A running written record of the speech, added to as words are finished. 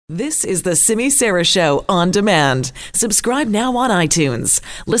This is the Simi Sara Show on demand. Subscribe now on iTunes.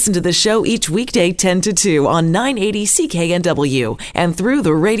 Listen to the show each weekday 10 to 2 on 980 CKNW and through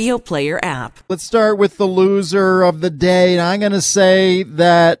the Radio Player app. Let's start with the loser of the day. And I'm going to say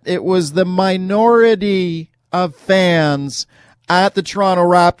that it was the minority of fans at the Toronto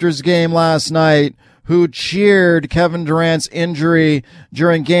Raptors game last night who cheered Kevin Durant's injury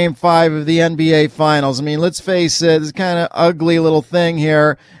during Game 5 of the NBA Finals. I mean, let's face it, it's kind of ugly little thing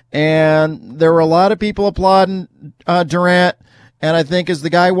here. And there were a lot of people applauding Durant. And I think as the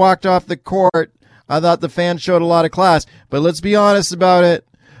guy walked off the court, I thought the fans showed a lot of class. But let's be honest about it.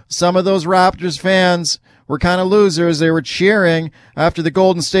 Some of those Raptors fans were kind of losers. They were cheering after the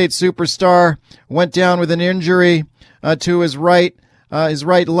Golden State superstar went down with an injury to his right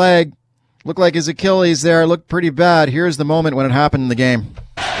leg. Looked like his Achilles there. Looked pretty bad. Here's the moment when it happened in the game.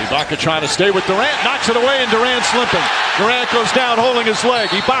 Ibaka trying to stay with Durant. Knocks it away, and Durant's limping. Durant goes down holding his leg.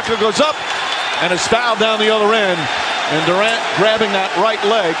 Ibaka goes up and is fouled down the other end. And Durant grabbing that right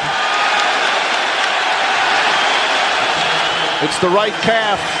leg. It's the right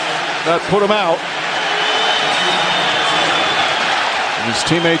calf that put him out. And his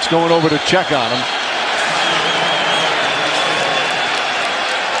teammates going over to check on him.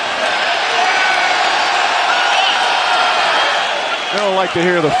 They don't like to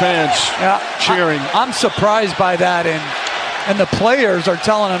hear the fans cheering. I'm surprised by that, and the players are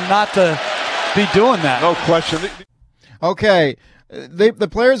telling him not to be doing that. No question. Okay, the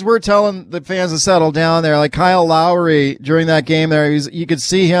players were telling the fans to settle down there. Like Kyle Lowry during that game there, you could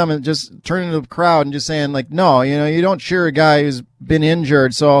see him and just turning to the crowd and just saying, like, no, you don't cheer a guy who's been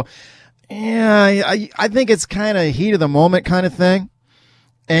injured. So, yeah, I think it's kind of heat of the moment kind of thing.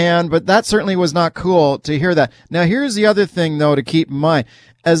 But that certainly was not cool to hear that. Now, here's the other thing, though, to keep in mind.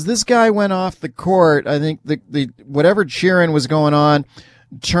 As this guy went off the court, I think the whatever cheering was going on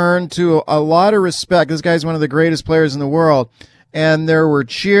turned to a lot of respect. This guy's one of the greatest players in the world. And there were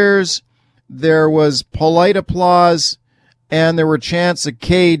cheers, there was polite applause, and there were chants of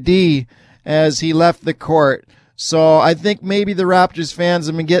KD as he left the court. So I think maybe the Raptors fans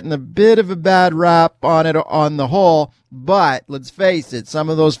have been getting a bit of a bad rap on it on the whole. But let's face it, some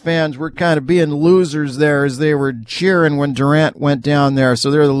of those fans were kind of being losers there as they were cheering when Durant went down there. So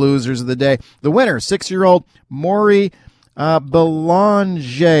they're the losers of the day. The winner, 6-year-old Maury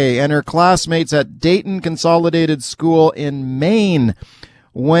Belanger and her classmates at Dayton Consolidated School in Maine.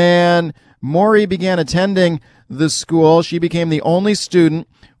 When Maury began attending the school, she became the only student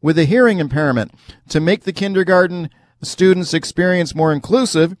with a hearing impairment. To make the kindergarten students' experience more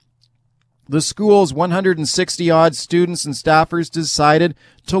inclusive, the school's 160-odd students and staffers decided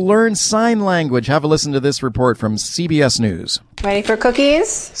to learn sign language. Have a listen to this report from CBS News. Ready for cookies?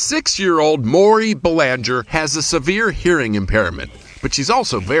 6-year-old Maury Belanger has a severe hearing impairment, but she's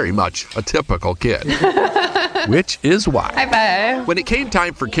also very much a typical kid. Which is why, High five. When it came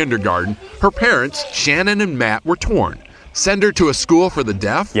time for kindergarten, her parents, Shannon and Matt, were torn. Send her to a school for the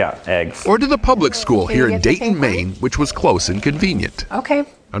deaf? Yeah, eggs. Or to the public school here in Dayton, Maine, which was close and convenient. Okay.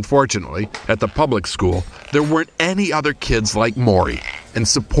 Unfortunately, at the public school, there weren't any other kids like Maury, and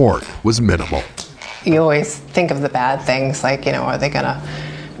support was minimal. You always think of the bad things, like, are they going to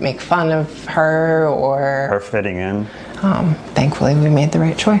make fun of her or... Her fitting in. Thankfully, we made the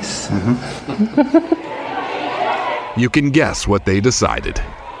right choice. Mm-hmm. You can guess what they decided.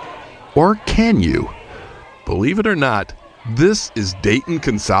 Or can you? Believe it or not, this is Dayton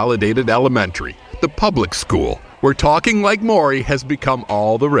Consolidated Elementary, the public school, where talking like Maury has become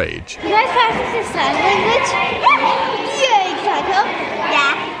all the rage. You guys practice sign language? Yeah, exactly.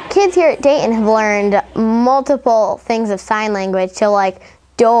 Yeah. Kids here at Dayton have learned multiple things of sign language, so like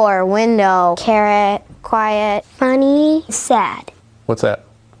door, window, carrot, quiet, funny, sad. What's that?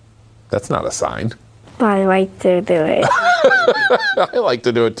 That's not a sign. I like to do it. I like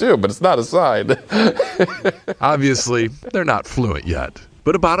to do it too, but it's not a sign. Obviously, they're not fluent yet.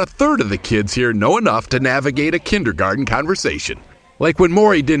 But about a third of the kids here know enough to navigate a kindergarten conversation. Like when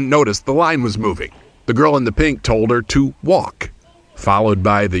Maury didn't notice the line was moving. The girl in the pink told her to walk, followed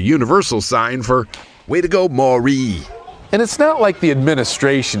by the universal sign for, way to go, Maury. And it's not like the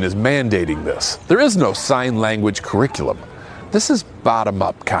administration is mandating this. There is no sign language curriculum. This is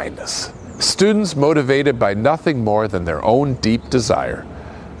bottom-up kindness. Students motivated by nothing more than their own deep desire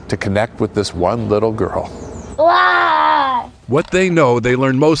to connect with this one little girl. Wow. What they know, they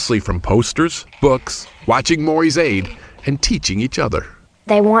learn mostly from posters, books, watching Maury's aid, and teaching each other.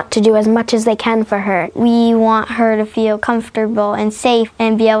 They want to do as much as they can for her. We want her to feel comfortable and safe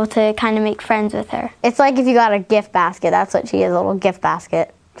and be able to kind of make friends with her. It's like if you got a gift basket. That's what she is, a little gift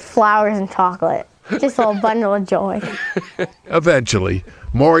basket. Flowers and chocolate. Just a little bundle of joy. Eventually,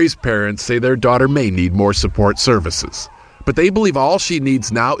 Maury's parents say their daughter may need more support services, but they believe all she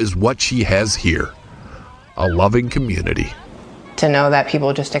needs now is what she has here, a loving community. To know that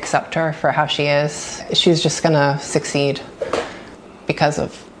people just accept her for how she is, she's just going to succeed because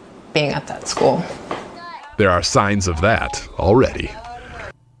of being at that school. There are signs of that already.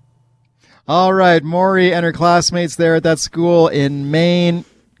 All right, Maury and her classmates there at that school in Maine.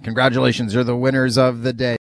 Congratulations, you're the winners of the day.